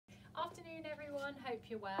everyone, hope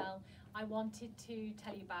you're well. I wanted to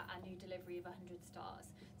tell you about our new delivery of 100 Stars.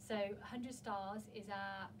 So 100 Stars is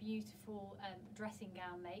our beautiful dressing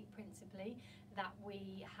gown make, principally, that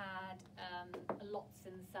we had lots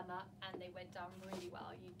in the summer and they went down really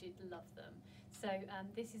well. You did love them. So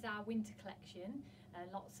this is our winter collection,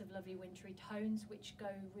 lots of lovely wintry tones which go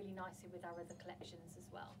really nicely with our other collections as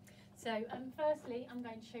well. So firstly, I'm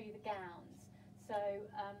going to show you the gowns. So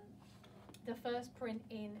the first print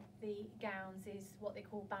in the gowns is what they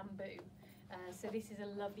call bamboo. So this is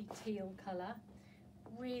a lovely teal colour.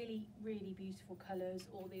 Really, really beautiful colours,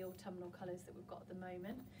 all the autumnal colours that we've got at the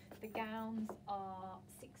moment. The gowns are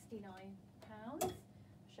 £69. I'll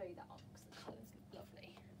show you that on because the colours look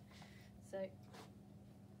lovely. So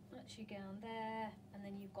that's your gown there, and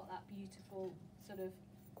then you've got that beautiful sort of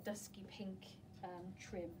dusky pink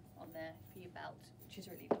trim on there for your belt, which is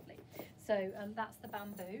really lovely. So that's the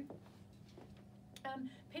bamboo.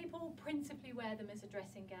 People principally wear them as a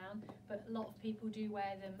dressing gown, but a lot of people do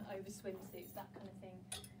wear them over swimsuits, that kind of thing,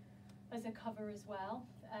 as a cover as well.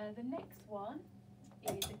 The next one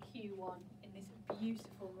is a Q1 in this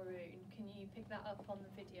beautiful maroon. Can you pick that up on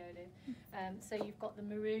the video, Lou? So you've got the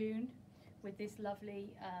maroon with this lovely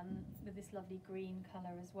green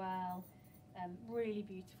colour as well. Really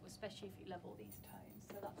beautiful, especially if you love all these tones.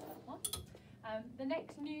 So that's that one. The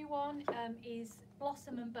next new one is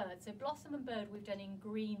Blossom and Bird. So Blossom and Bird we've done in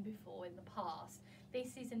green before in the past.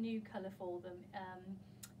 This is a new colour for them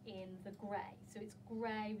in the grey. So it's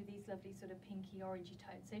grey with these lovely sort of pinky orangey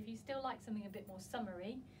tones. So if you still like something a bit more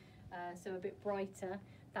summery, so a bit brighter,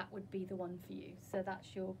 that would be the one for you. So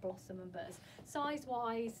that's your Blossom and Birds. Size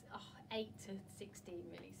wise, 8 to 16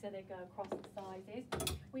 really, so they go across the sizes.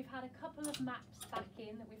 We've had a couple of maps back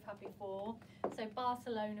in that we've had before. So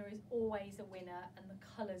Barcelona is always a winner and the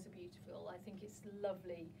colours are beautiful. I think it's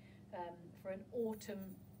lovely for an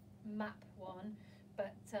autumn map one,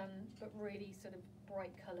 but really sort of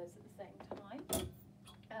bright colours at the same time.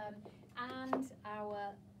 And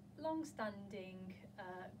our long-standing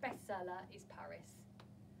bestseller is Paris.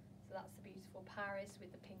 So that's the beautiful Paris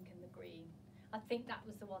with the pink and the green. I think that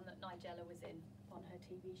was the one that Nigella was in on her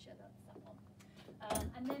TV show, that's that one.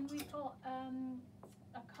 And then we've got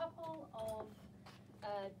a couple of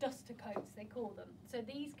duster coats, they call them. So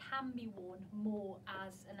these can be worn more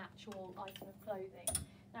as an actual item of clothing.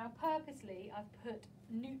 Now purposely I've put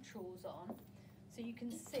neutrals on so you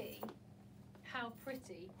can see how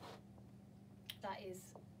pretty that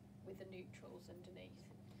is with the neutrals underneath.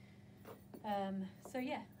 So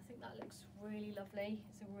yeah, I think that looks really lovely.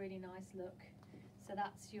 It's a really nice look. So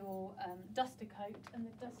that's your duster coat, and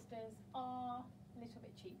the dusters are a little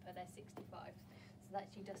bit cheaper, they're 65. So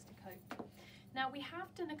that's your duster coat. Now we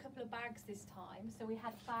have done a couple of bags this time, so we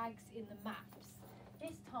had bags in the maps.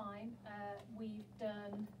 This time we've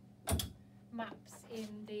done maps in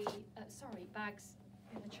the, bags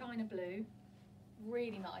in the China blue.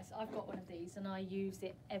 Really nice. I've got one of these and I use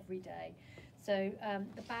it every day. So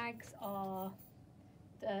the bags are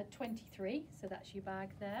 23, so that's your bag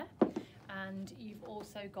there. And you've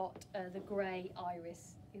also got the grey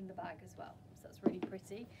iris in the bag as well, so that's really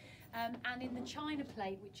pretty. And in the China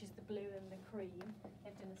plate, which is the blue and the cream,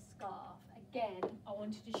 they've done a scarf. Again, I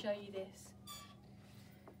wanted to show you this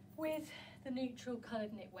with the neutral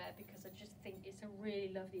coloured knitwear because I just think it's a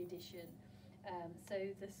really lovely addition. So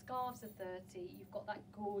the scarves are 30, you've got that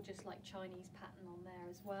gorgeous like Chinese pattern on there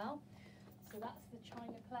as well. So that's the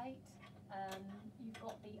China plate. You've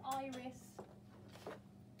got the iris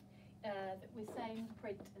with same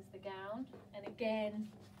print as the gown, and again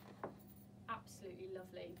absolutely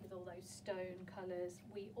lovely with all those stone colours.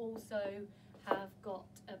 We also have got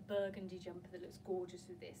a burgundy jumper that looks gorgeous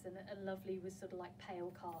with this, and a lovely with sort of like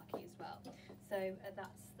pale khaki as well. So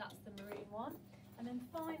that's the maroon one. And then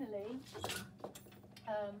finally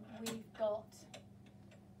we've got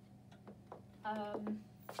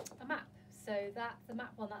a map. So the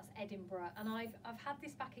map one, that's Edinburgh, and I've had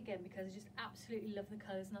this back again because I just absolutely love the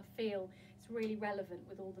colours and I feel it's really relevant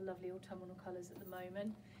with all the lovely autumnal colours at the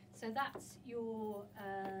moment. So that's your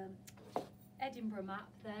Edinburgh map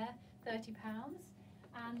there, £30.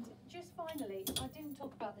 And just finally, I didn't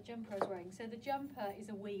talk about the jumper I was wearing. So the jumper is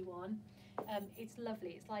a wee one. It's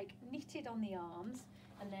lovely. It's like knitted on the arms,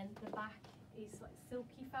 and then the back is like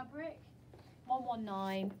silky fabric.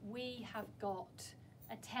 119. We have got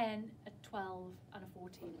a 10, a 12 and a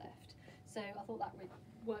 14 left. So I thought that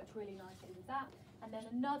worked really nicely with that. And then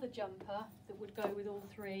another jumper that would go with all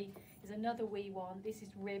three is another wee one. This is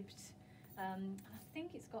ribbed. I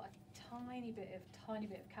think it's got a tiny bit of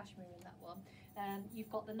cashmere in that one.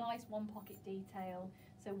 You've got the nice one pocket detail,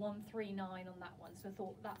 so 139 on that one. So I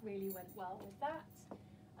thought that really went well with that.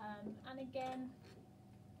 And again,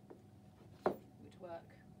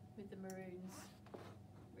 with the maroons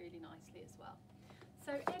really nicely as well.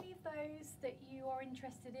 So any of those that you are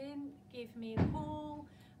interested in, give me a call,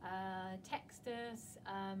 text us,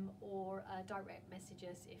 or direct message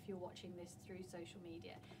us if you're watching this through social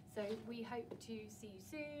media. So we hope to see you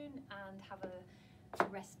soon, and have a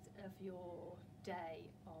rest of your day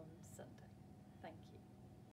on Sunday.